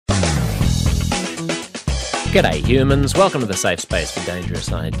G'day humans, welcome to the safe space for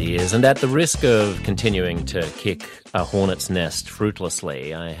dangerous ideas, and at the risk of continuing to kick a hornet's nest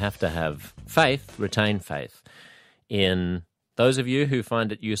fruitlessly, I have to have faith, retain faith, in those of you who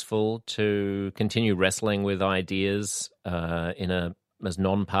find it useful to continue wrestling with ideas in a as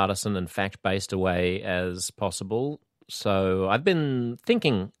non-partisan and fact-based a way as possible. So I've been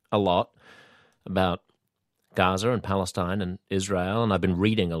thinking a lot about Gaza and Palestine and Israel, and I've been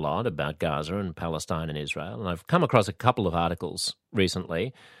reading a lot about Gaza and Palestine and Israel, and I've come across a couple of articles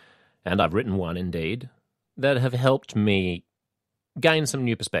recently, and I've written one indeed, that have helped me gain some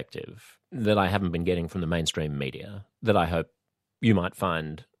new perspective that I haven't been getting from the mainstream media, that I hope you might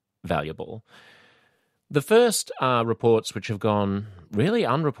find valuable. The first are reports which have gone really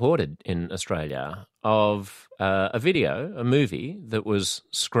unreported in Australia of a movie that was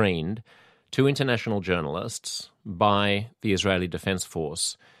screened to international journalists by the Israeli Defense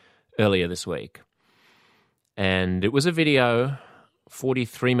Force earlier this week. And it was a video,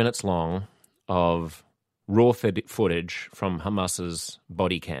 43 minutes long, of raw footage from Hamas's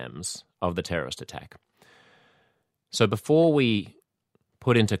body cams of the terrorist attack. So before we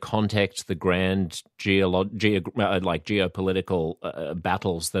put into context the grand geopolitical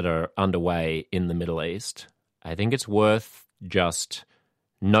battles that are underway in the Middle East, I think it's worth just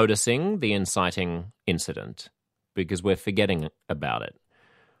noticing the inciting incident, because we're forgetting about it.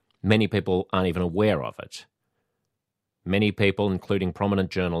 Many people aren't even aware of it. Many people, including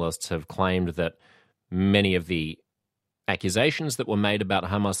prominent journalists, have claimed that many of the accusations that were made about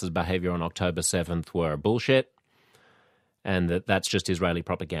Hamas's behavior on October 7th were bullshit, and that that's just Israeli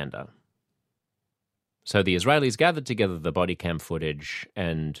propaganda. So the Israelis gathered together the body cam footage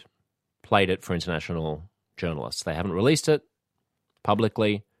and played it for international journalists. They haven't released it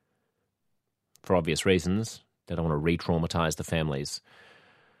publicly, for obvious reasons. They don't want to re-traumatize the families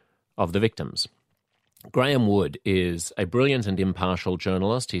of the victims. Graham Wood is a brilliant and impartial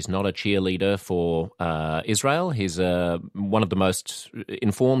journalist. He's not a cheerleader for Israel. He's one of the most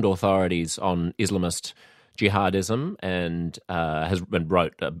informed authorities on Islamist jihadism and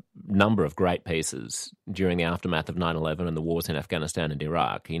wrote a number of great pieces during the aftermath of 9/11 and the wars in Afghanistan and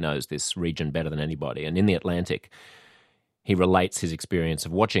Iraq. He knows this region better than anybody. And in The Atlantic, he relates his experience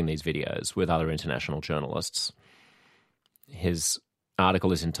of watching these videos with other international journalists. His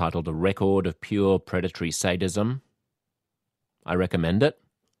article is entitled "A Record of Pure Predatory Sadism." I recommend it.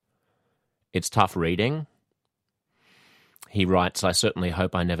 It's tough reading. He writes, "I certainly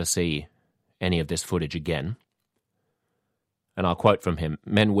hope I never see any of this footage again." And I'll quote from him: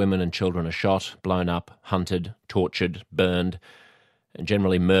 "Men, women and children are shot, blown up, hunted, tortured, burned, and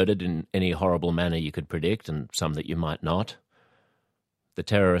generally murdered in any horrible manner you could predict, and some that you might not. The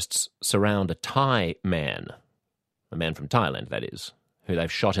terrorists surround a Thai man, a man from Thailand, that is, who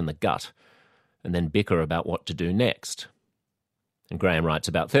they've shot in the gut, and then bicker about what to do next." And Graham writes,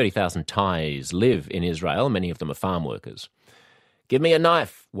 "About 30,000 Thais live in Israel, many of them are farm workers. 'Give me a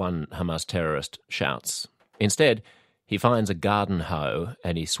knife,' one Hamas terrorist shouts. Instead, he finds a garden hoe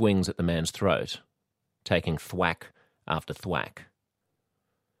and he swings at the man's throat, taking thwack after thwack."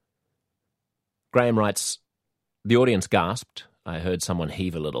 Graham writes, "The audience gasped. I heard someone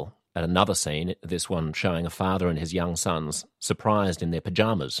heave a little at another scene, this one showing a father and his young sons surprised in their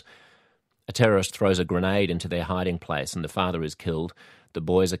pajamas. A terrorist throws a grenade into their hiding place and the father is killed. The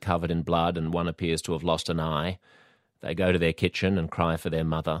boys are covered in blood and one appears to have lost an eye. They go to their kitchen and cry for their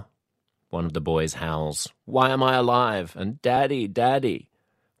mother. One of the boys howls, 'Why am I alive?' and 'Daddy, Daddy.'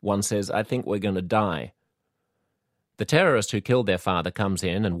 One says, 'I think we're going to die.' The terrorist who killed their father comes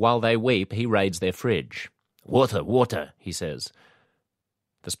in, and while they weep, he raids their fridge. 'Water, water,' he says."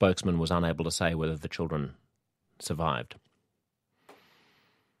 The spokesman was unable to say whether the children survived.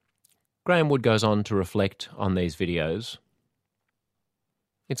 Graham Wood goes on to reflect on these videos.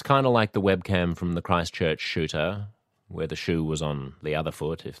 It's kind of like the webcam from the Christchurch shooter, where the shoe was on the other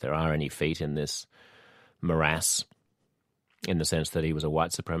foot, if there are any feet in this morass, in the sense that he was a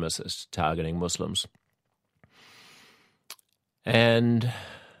white supremacist targeting Muslims. And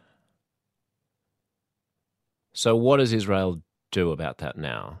so what does Israel do about that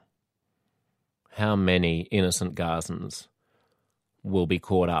now? How many innocent Gazans will be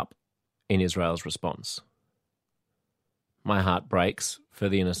caught up in Israel's response? My heart breaks for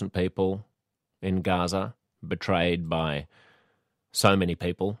the innocent people in Gaza, betrayed by so many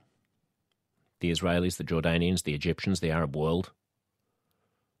people, the Israelis, the Jordanians, the Egyptians, the Arab world.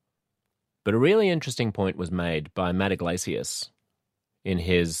 But a really interesting point was made by Matt Iglesias in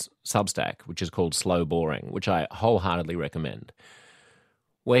his Substack, which is called Slow Boring, which I wholeheartedly recommend,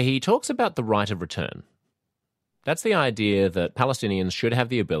 where he talks about the right of return. That's the idea that Palestinians should have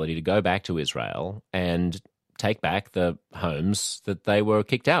the ability to go back to Israel and take back the homes that they were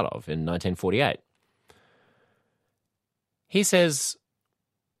kicked out of in 1948. He says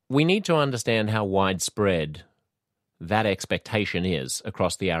we need to understand how widespread that expectation is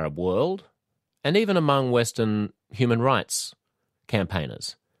across the Arab world and even among Western human rights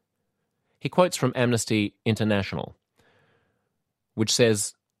campaigners. He quotes from Amnesty International, which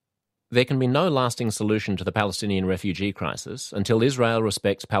says, "There can be no lasting solution to the Palestinian refugee crisis until Israel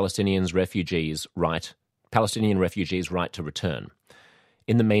respects Palestinian refugees' right to return.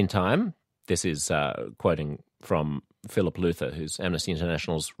 In the meantime," this is quoting from Philip Luther, who's Amnesty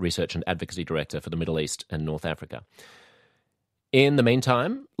International's Research and Advocacy Director for the Middle East and North Africa. "In the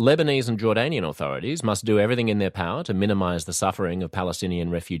meantime, Lebanese and Jordanian authorities must do everything in their power to minimize the suffering of Palestinian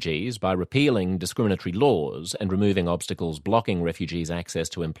refugees by repealing discriminatory laws and removing obstacles blocking refugees' access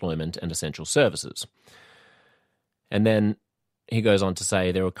to employment and essential services." And then he goes on to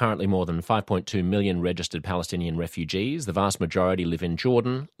say there are currently more than 5.2 million registered Palestinian refugees. The vast majority live in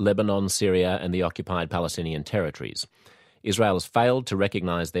Jordan, Lebanon, Syria, and the occupied Palestinian territories. Israel has failed to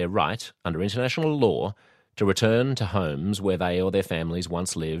recognize their right, under international law, to return to homes where they or their families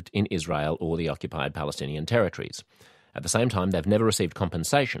once lived in Israel or the occupied Palestinian territories. At the same time, they've never received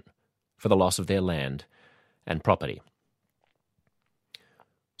compensation for the loss of their land and property.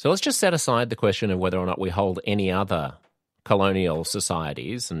 So let's just set aside the question of whether or not we hold any other colonial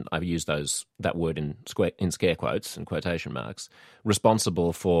societies, and I've used that word in scare quotes and quotation marks,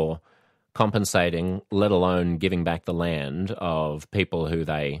 responsible for compensating, let alone giving back the land of people who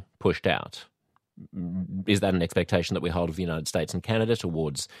they pushed out. Is that an expectation that we hold of the United States and Canada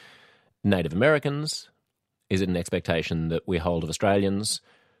towards Native Americans? Is it an expectation that we hold of Australians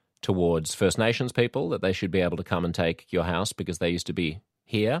towards First Nations people, that they should be able to come and take your house because they used to be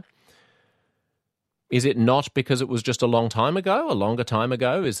here? Is it not because it was just a longer time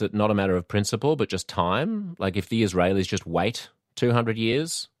ago? Is it not a matter of principle, but just time? Like if the Israelis just wait 200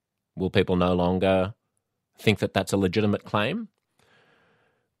 years, will people no longer think that that's a legitimate claim?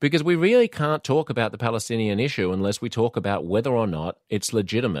 Because we really can't talk about the Palestinian issue unless we talk about whether or not it's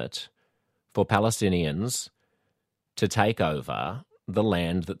legitimate for Palestinians to take over the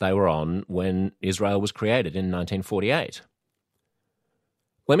land that they were on when Israel was created in 1948.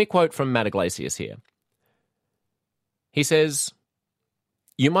 Let me quote from Matt Iglesias here. He says,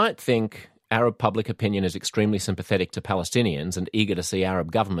 "You might think Arab public opinion is extremely sympathetic to Palestinians and eager to see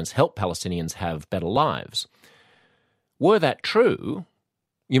Arab governments help Palestinians have better lives. Were that true,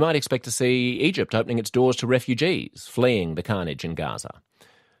 you might expect to see Egypt opening its doors to refugees fleeing the carnage in Gaza.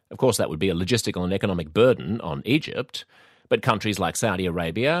 Of course, that would be a logistical and economic burden on Egypt, but countries like Saudi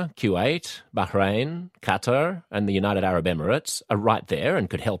Arabia, Kuwait, Bahrain, Qatar, and the United Arab Emirates are right there and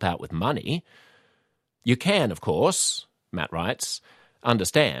could help out with money. You can, of course," Matt writes,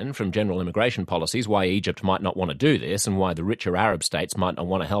 "understand from general immigration policies why Egypt might not want to do this and why the richer Arab states might not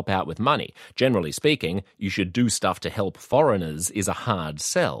want to help out with money. Generally speaking, you should do stuff to help foreigners is a hard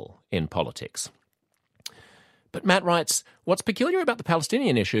sell in politics." But Matt writes, what's peculiar about the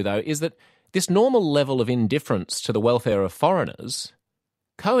Palestinian issue, though, is that this normal level of indifference to the welfare of foreigners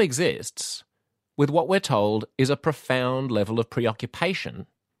coexists with what we're told is a profound level of preoccupation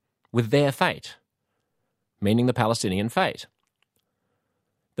with their fate, meaning the Palestinian fate.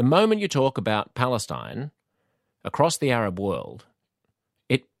 The moment you talk about Palestine across the Arab world,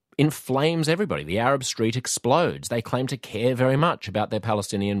 it inflames everybody. The Arab street explodes. They claim to care very much about their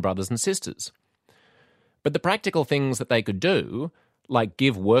Palestinian brothers and sisters. But the practical things that they could do, like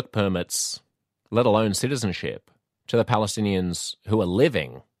give work permits, let alone citizenship, to the Palestinians who are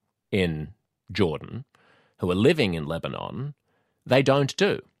living in Jordan, who are living in Lebanon, they don't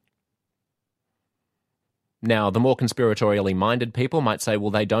do. Now, the more conspiratorially minded people might say, well,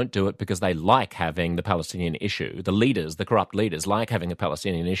 they don't do it because they like having the Palestinian issue. The leaders, the corrupt leaders, like having a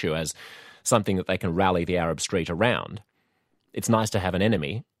Palestinian issue as something that they can rally the Arab street around. It's nice to have an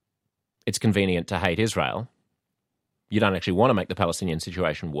enemy. It's convenient to hate Israel. You don't actually want to make the Palestinian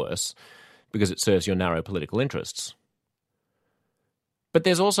situation worse because it serves your narrow political interests. But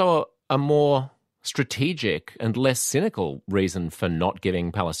there's also a more strategic and less cynical reason for not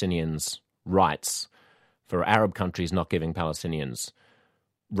giving Palestinians rights, for Arab countries not giving Palestinians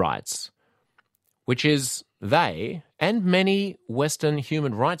rights, which is they and many Western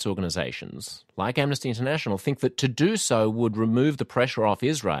human rights organizations like Amnesty International think that to do so would remove the pressure off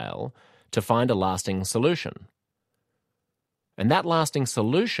Israel to find a lasting solution. And that lasting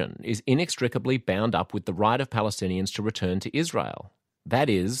solution is inextricably bound up with the right of Palestinians to return to Israel. That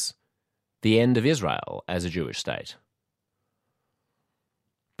is, the end of Israel as a Jewish state.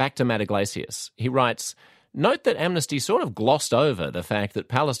 Back to Matt Iglesias. He writes, Note that Amnesty sort of glossed over the fact that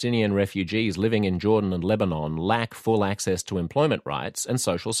Palestinian refugees living in Jordan and Lebanon lack full access to employment rights and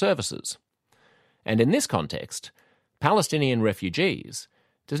social services. And in this context, Palestinian refugees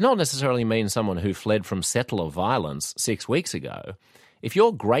does not necessarily mean someone who fled from settler violence 6 weeks ago. If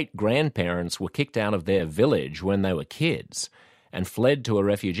your great-grandparents were kicked out of their village when they were kids and fled to a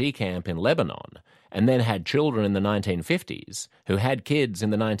refugee camp in Lebanon, and then had children in the 1950s, who had kids in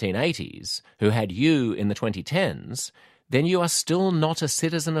the 1980s, who had you in the 2010s, then you are still not a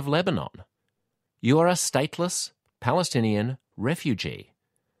citizen of Lebanon. You are a stateless Palestinian refugee.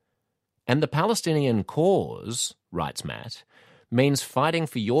 And the Palestinian cause, writes Matt, means fighting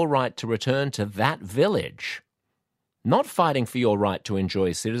for your right to return to that village, not fighting for your right to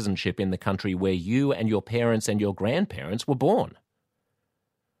enjoy citizenship in the country where you and your parents and your grandparents were born.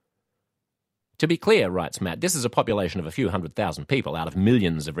 To be clear, writes Matt, this is a population of a few 100,000 people out of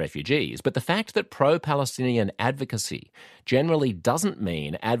millions of refugees, but the fact that pro-Palestinian advocacy generally doesn't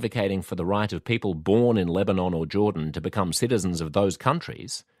mean advocating for the right of people born in Lebanon or Jordan to become citizens of those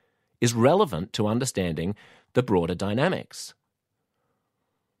countries is relevant to understanding the broader dynamics.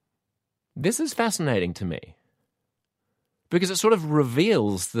 This is fascinating to me because it sort of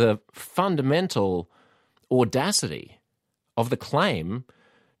reveals the fundamental audacity of the claim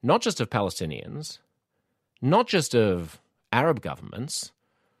not just of Palestinians, not just of Arab governments,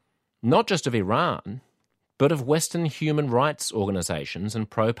 not just of Iran, but of Western human rights organizations and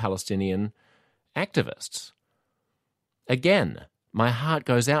pro-Palestinian activists. Again, my heart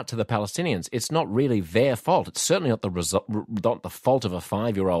goes out to the Palestinians. It's not really their fault. It's certainly not the fault of a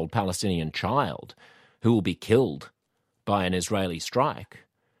 5-year-old Palestinian child who will be killed by an Israeli strike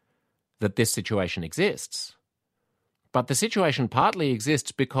that this situation exists. But the situation partly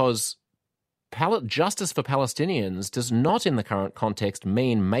exists because justice for Palestinians does not, in the current context,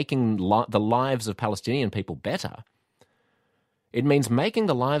 mean making the lives of Palestinian people better. It means making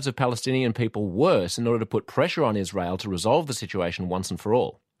the lives of Palestinian people worse in order to put pressure on Israel to resolve the situation once and for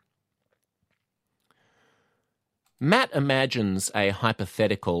all. Matt imagines a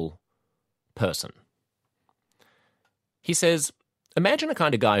hypothetical person. He says, imagine a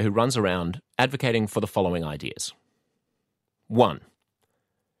kind of guy who runs around advocating for the following ideas. 1.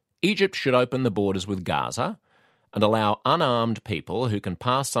 Egypt should open the borders with Gaza and allow unarmed people who can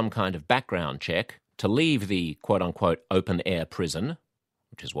pass some kind of background check to leave the quote-unquote open-air prison,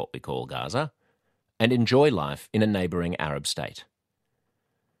 which is what we call Gaza, and enjoy life in a neighbouring Arab state.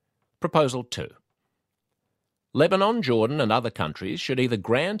 Proposal 2. Lebanon, Jordan and other countries should either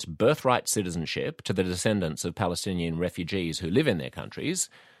grant birthright citizenship to the descendants of Palestinian refugees who live in their countries,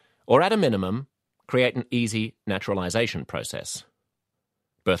 or at a minimum, create an easy naturalization process.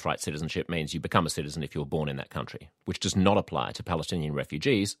 Birthright citizenship means you become a citizen if you were born in that country, which does not apply to Palestinian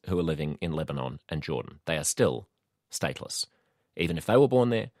refugees who are living in Lebanon and Jordan. They are still stateless. Even if they were born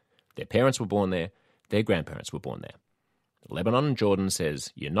there, their parents were born there, their grandparents were born there. Lebanon and Jordan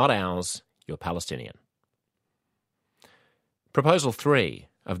says, you're not ours, you're Palestinian. Proposal 3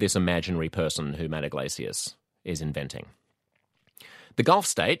 of this imaginary person who Matt Yglesias is inventing. The Gulf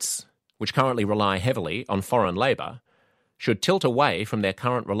states, which currently rely heavily on foreign labour, should tilt away from their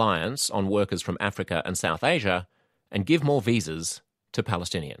current reliance on workers from Africa and South Asia and give more visas to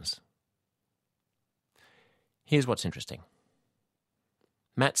Palestinians. Here's what's interesting.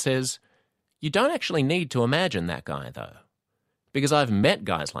 Matt says, you don't actually need to imagine that guy, though, because I've met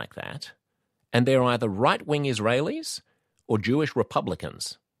guys like that, and they're either right-wing Israelis or Jewish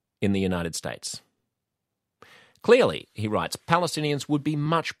Republicans in the United States. Clearly, he writes, Palestinians would be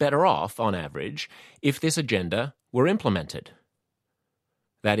much better off, on average, if this agenda were implemented.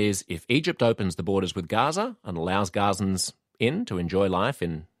 That is, if Egypt opens the borders with Gaza and allows Gazans in to enjoy life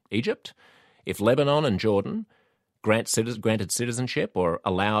in Egypt, if Lebanon and Jordan granted citizenship or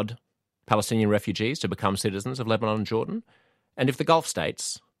allowed Palestinian refugees to become citizens of Lebanon and Jordan, and if the Gulf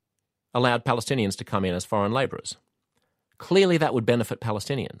states allowed Palestinians to come in as foreign labourers. Clearly that would benefit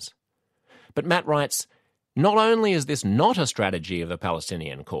Palestinians. But Matt writes, not only is this not a strategy of the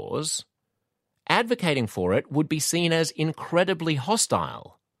Palestinian cause, advocating for it would be seen as incredibly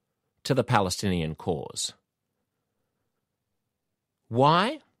hostile to the Palestinian cause.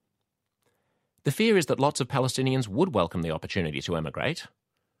 Why? The fear is that lots of Palestinians would welcome the opportunity to emigrate.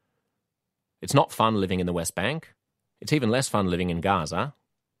 It's not fun living in the West Bank. It's even less fun living in Gaza.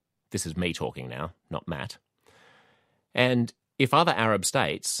 This is me talking now, not Matt. And if other Arab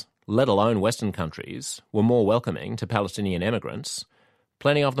states, let alone Western countries, were more welcoming to Palestinian immigrants,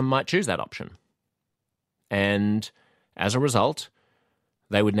 plenty of them might choose that option. And as a result,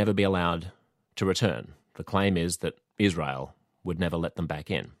 they would never be allowed to return. The claim is that Israel would never let them back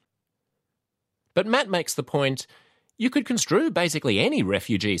in. But Matt makes the point you could construe basically any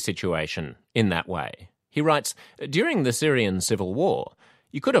refugee situation in that way. He writes, during the Syrian civil war,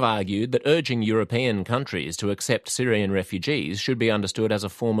 you could have argued that urging European countries to accept Syrian refugees should be understood as a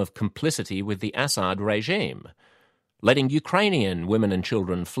form of complicity with the Assad regime. Letting Ukrainian women and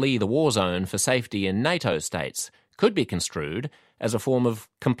children flee the war zone for safety in NATO states could be construed as a form of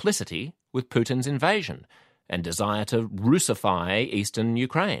complicity with Putin's invasion and desire to Russify eastern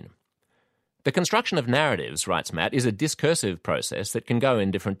Ukraine. The construction of narratives, writes Matt, is a discursive process that can go in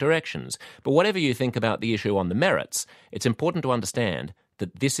different directions. But whatever you think about the issue on the merits, it's important to understand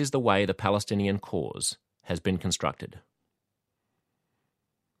that this is the way the Palestinian cause has been constructed.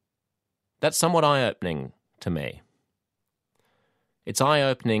 That's somewhat eye-opening to me. It's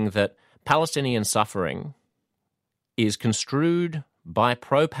eye-opening that Palestinian suffering is construed by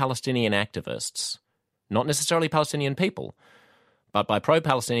pro-Palestinian activists, not necessarily Palestinian people, but by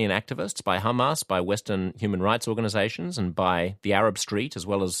pro-Palestinian activists, by Hamas, by Western human rights organizations, and by the Arab street as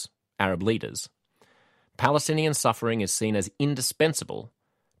well as Arab leaders. Palestinian suffering is seen as indispensable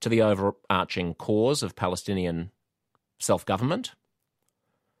to the overarching cause of Palestinian self-government,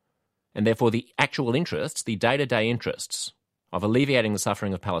 and therefore the actual interests, the day-to-day interests of alleviating the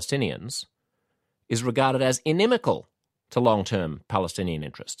suffering of Palestinians is regarded as inimical to long-term Palestinian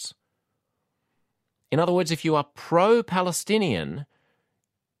interests. In other words, if you are pro-Palestinian,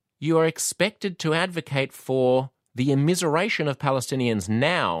 you are expected to advocate for the immiseration of Palestinians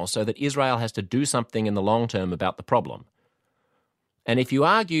now so that Israel has to do something in the long term about the problem. And if you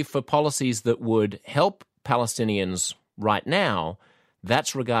argue for policies that would help Palestinians right now,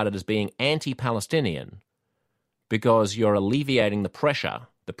 that's regarded as being anti-Palestinian because you're alleviating the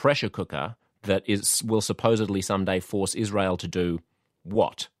pressure cooker that will supposedly someday force Israel to do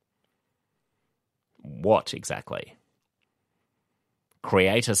what? What exactly?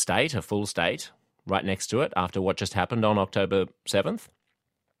 Create a state, a full state, right next to it after what just happened on October 7th?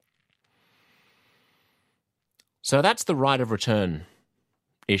 So that's the right of return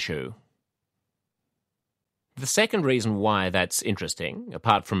issue. The second reason why that's interesting,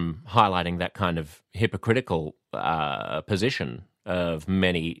 apart from highlighting that kind of hypocritical position of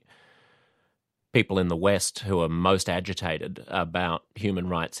many people in the West who are most agitated about human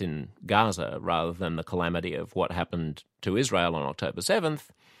rights in Gaza rather than the calamity of what happened to Israel on October 7th.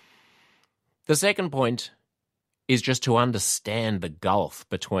 The second point is just to understand the gulf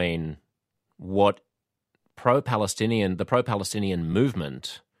between what the pro-Palestinian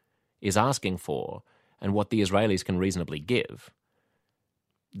movement is asking for and what the Israelis can reasonably give.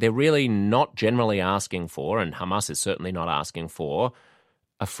 They're really not generally asking for, and Hamas is certainly not asking for,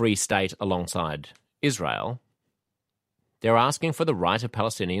 a free state alongside Israel. They're asking for the right of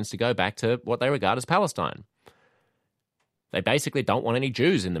Palestinians to go back to what they regard as Palestine. They basically don't want any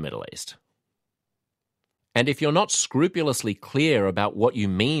Jews in the Middle East. And if you're not scrupulously clear about what you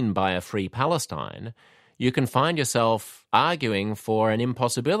mean by a free Palestine, you can find yourself arguing for an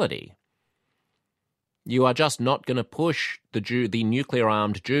impossibility. You are just not going to push the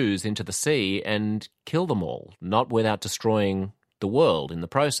nuclear-armed Jews into the sea and kill them all, not without destroying the world in the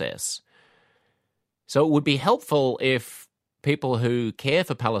process. So it would be helpful if people who care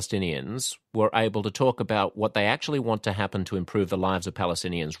for Palestinians were able to talk about what they actually want to happen to improve the lives of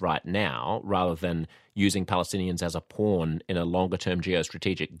Palestinians right now, rather than using Palestinians as a pawn in a longer-term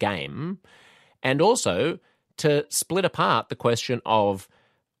geostrategic game, and also to split apart the question of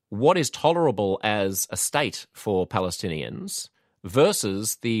what is tolerable as a state for Palestinians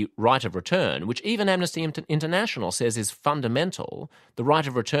versus the right of return, which even Amnesty International says is fundamental, the right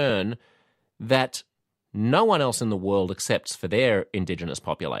of return that no one else in the world accepts for their indigenous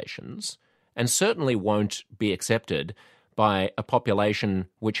populations, and certainly won't be accepted by a population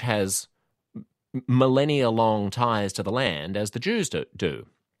which has millennia-long ties to the land as the Jews do.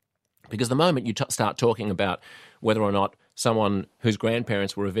 Because the moment you start talking about whether or not someone whose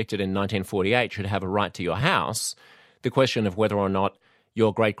grandparents were evicted in 1948 should have a right to your house, the question of whether or not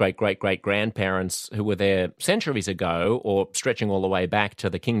your great-great-great-great-grandparents who were there centuries ago or stretching all the way back to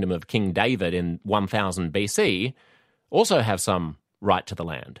the kingdom of King David in 1000 BC also have some right to the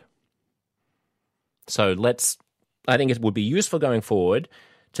land. So I think it would be useful going forward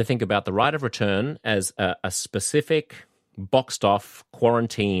to think about the right of return as a specific, boxed-off,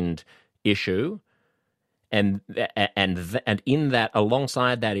 quarantined issue, and in that,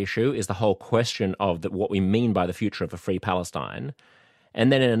 alongside that issue, is the whole question of what we mean by the future of a free Palestine.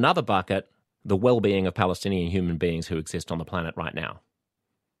 And then in another bucket, the well-being of Palestinian human beings who exist on the planet right now.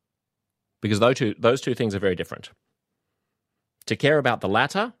 Because those two things are very different. To care about the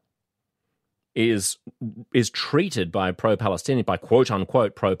latter is treated by pro-Palestinian, by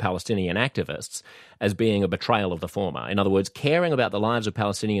quote-unquote pro-Palestinian activists as being a betrayal of the former. In other words, caring about the lives of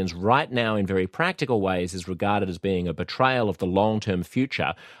Palestinians right now in very practical ways is regarded as being a betrayal of the long-term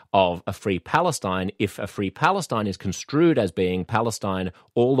future of a free Palestine if a free Palestine is construed as being Palestine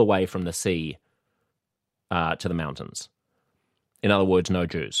all the way from the sea to the mountains. In other words, no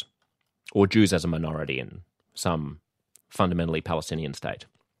Jews, or Jews as a minority in some fundamentally Palestinian state.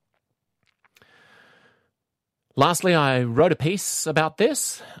 Lastly, I wrote a piece about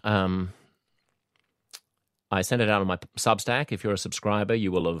this. I sent it out on my Substack. If you're a subscriber,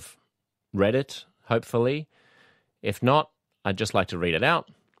 you will have read it, hopefully. If not, I'd just like to read it out,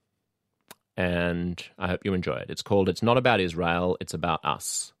 and I hope you enjoy it. It's called "It's Not About Israel, It's About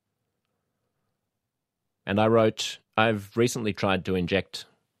Us." And I wrote, I've recently tried to inject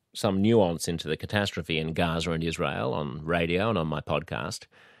some nuance into the catastrophe in Gaza and Israel on radio and on my podcast.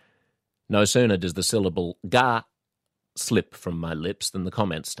 No sooner does the syllable "ga" slip from my lips than the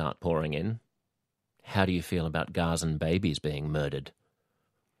comments start pouring in. How do you feel about Gazan babies being murdered?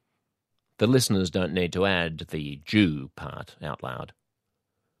 The listeners don't need to add the Jew part out loud.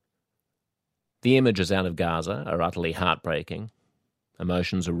 The images out of Gaza are utterly heartbreaking.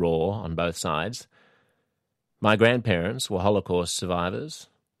 Emotions are raw on both sides. My grandparents were Holocaust survivors.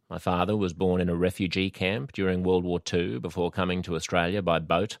 My father was born in a refugee camp during World War II before coming to Australia by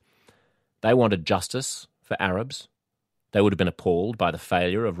boat. They wanted justice for Arabs. They would have been appalled by the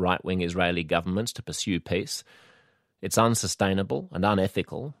failure of right-wing Israeli governments to pursue peace. It's unsustainable and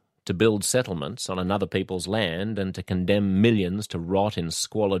unethical to build settlements on another people's land and to condemn millions to rot in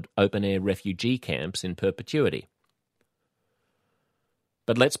squalid open-air refugee camps in perpetuity.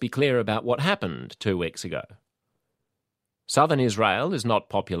 But let's be clear about what happened 2 weeks ago. Southern Israel is not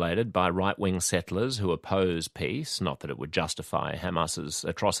populated by right-wing settlers who oppose peace, not that it would justify Hamas's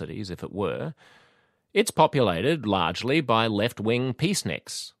atrocities if it were. It's populated largely by left-wing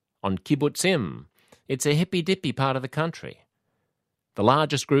peaceniks on kibbutzim. It's a hippy-dippy part of the country. The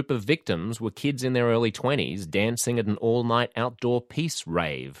largest group of victims were kids in their early 20s dancing at an all-night outdoor peace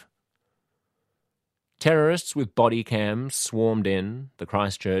rave. Terrorists with body cams swarmed in, the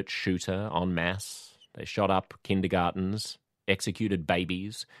Christchurch shooter en masse. They shot up kindergartens, executed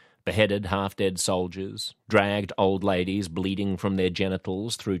babies, beheaded half-dead soldiers, dragged old ladies bleeding from their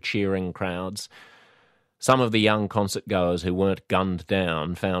genitals through cheering crowds. Some of the young concert-goers who weren't gunned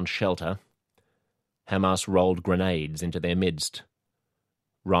down found shelter. Hamas rolled grenades into their midst.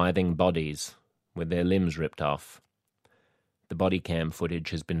 Writhing bodies with their limbs ripped off. The body cam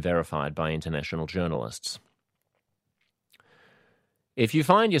footage has been verified by international journalists. If you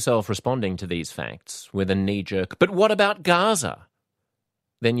find yourself responding to these facts with a knee-jerk, "But what about Gaza?"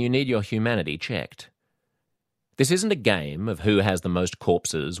 then you need your humanity checked. This isn't a game of who has the most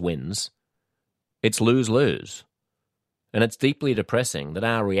corpses wins. It's lose-lose. And it's deeply depressing that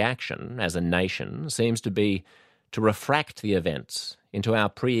our reaction as a nation seems to be to refract the events into our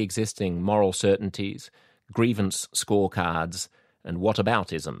pre-existing moral certainties, grievance scorecards, and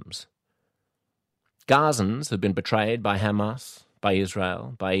whataboutisms. Gazans have been betrayed by Hamas, by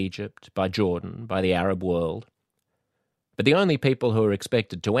Israel, by Egypt, by Jordan, by the Arab world. But the only people who are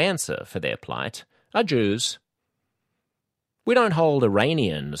expected to answer for their plight are Jews. We don't hold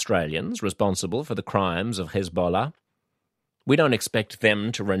Iranian Australians responsible for the crimes of Hezbollah. We don't expect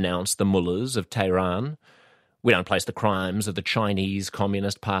them to renounce the mullahs of Tehran. We don't place the crimes of the Chinese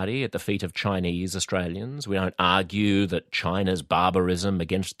Communist Party at the feet of Chinese Australians. We don't argue that China's barbarism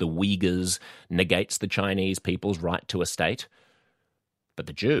against the Uyghurs negates the Chinese people's right to a state. But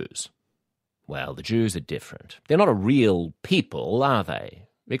the Jews, well, the Jews are different. They're not a real people, are they?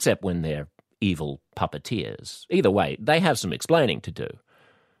 Except when they're evil puppeteers. Either way, they have some explaining to do.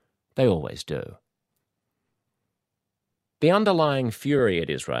 They always do. The underlying fury at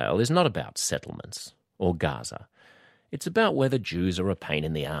Israel is not about settlements or Gaza. It's about whether Jews are a pain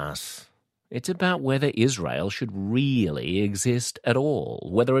in the ass. It's about whether Israel should really exist at all,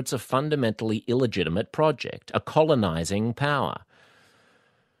 whether it's a fundamentally illegitimate project, a colonizing power.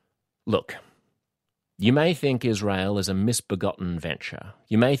 Look, you may think Israel is a misbegotten venture.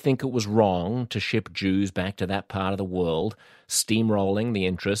 You may think it was wrong to ship Jews back to that part of the world, steamrolling the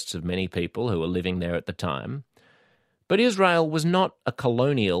interests of many people who were living there at the time. But Israel was not a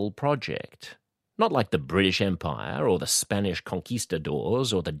colonial project. Not like the British Empire or the Spanish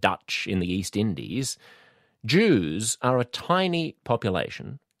conquistadors or the Dutch in the East Indies. Jews are a tiny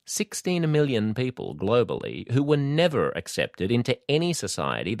population, 16 million people globally, who were never accepted into any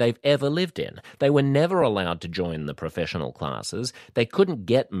society they've ever lived in. They were never allowed to join the professional classes. They couldn't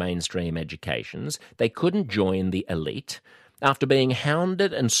get mainstream educations. They couldn't join the elite. After being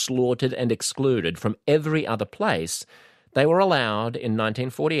hounded and slaughtered and excluded from every other place, they were allowed in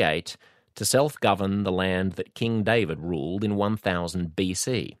 1948 to self-govern the land that King David ruled in 1000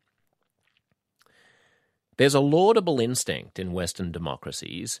 BC. There's a laudable instinct in Western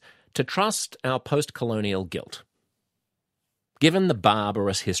democracies to trust our post-colonial guilt. Given the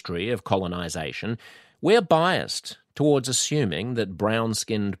barbarous history of colonisation, we're biased towards assuming that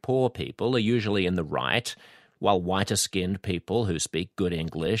brown-skinned poor people are usually in the right, while whiter-skinned people who speak good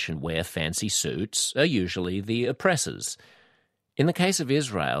English and wear fancy suits are usually the oppressors. In the case of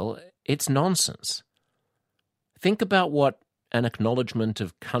Israel, it's nonsense. Think about what an acknowledgement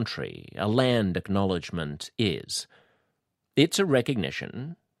of country, a land acknowledgement, is. It's a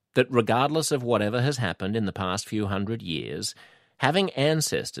recognition that regardless of whatever has happened in the past few hundred years, having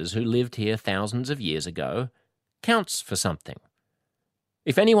ancestors who lived here thousands of years ago counts for something.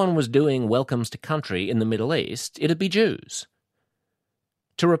 If anyone was doing welcomes to country in the Middle East, it'd be Jews.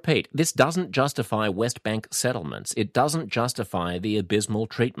 To repeat, this doesn't justify West Bank settlements. It doesn't justify the abysmal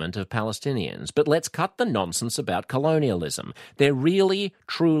treatment of Palestinians. But let's cut the nonsense about colonialism. There really,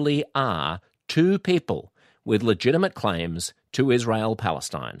 truly are two people with legitimate claims to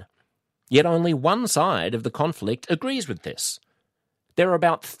Israel-Palestine. Yet only one side of the conflict agrees with this. There are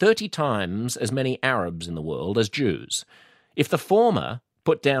about 30 times as many Arabs in the world as Jews. If the former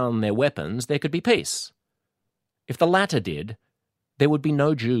put down their weapons, there could be peace. If the latter did, there would be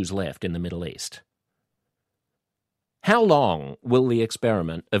no Jews left in the Middle East. How long will the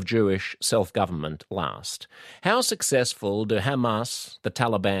experiment of Jewish self-government last? How successful do Hamas, the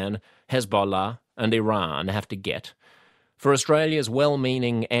Taliban, Hezbollah, and Iran have to get for Australia's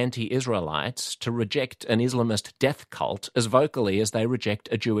well-meaning anti-Israelites to reject an Islamist death cult as vocally as they reject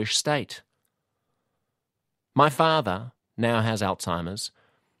a Jewish state? My father now has Alzheimer's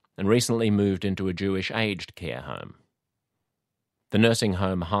and recently moved into a Jewish aged care home. The nursing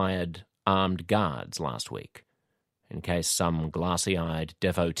home hired armed guards last week, in case some glassy-eyed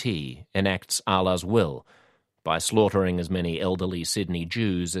devotee enacts Allah's will by slaughtering as many elderly Sydney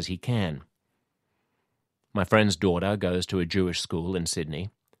Jews as he can. My friend's daughter goes to a Jewish school in Sydney.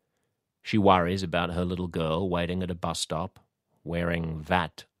 She worries about her little girl waiting at a bus stop, wearing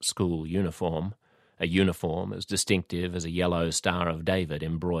that school uniform, a uniform as distinctive as a yellow Star of David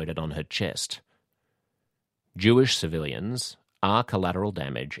embroidered on her chest. Jewish civilians are collateral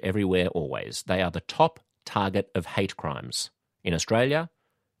damage everywhere, always. They are the top target of hate crimes in Australia,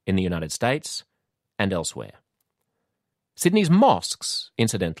 in the United States, and elsewhere. Sydney's mosques,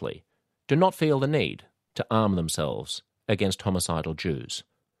 incidentally, do not feel the need to arm themselves against homicidal Jews.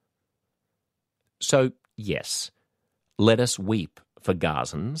 So, yes, let us weep for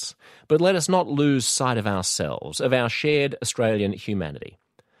Gazans, but let us not lose sight of ourselves, of our shared Australian humanity.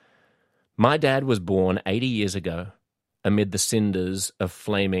 My dad was born 80 years ago amid the cinders of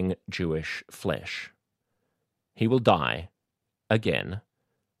flaming Jewish flesh. He will die, again,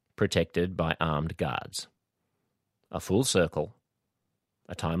 protected by armed guards. A full circle,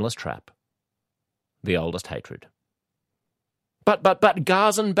 a timeless trap, the oldest hatred. But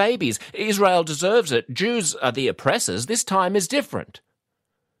Gazan babies, Israel deserves it. Jews are the oppressors. This time is different.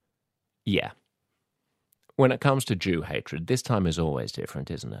 Yeah. When it comes to Jew hatred, this time is always different,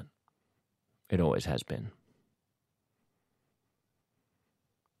 isn't it? It always has been.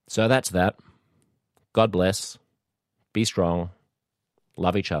 So that's that. God bless. Be strong.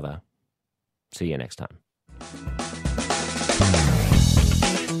 Love each other. See you next time.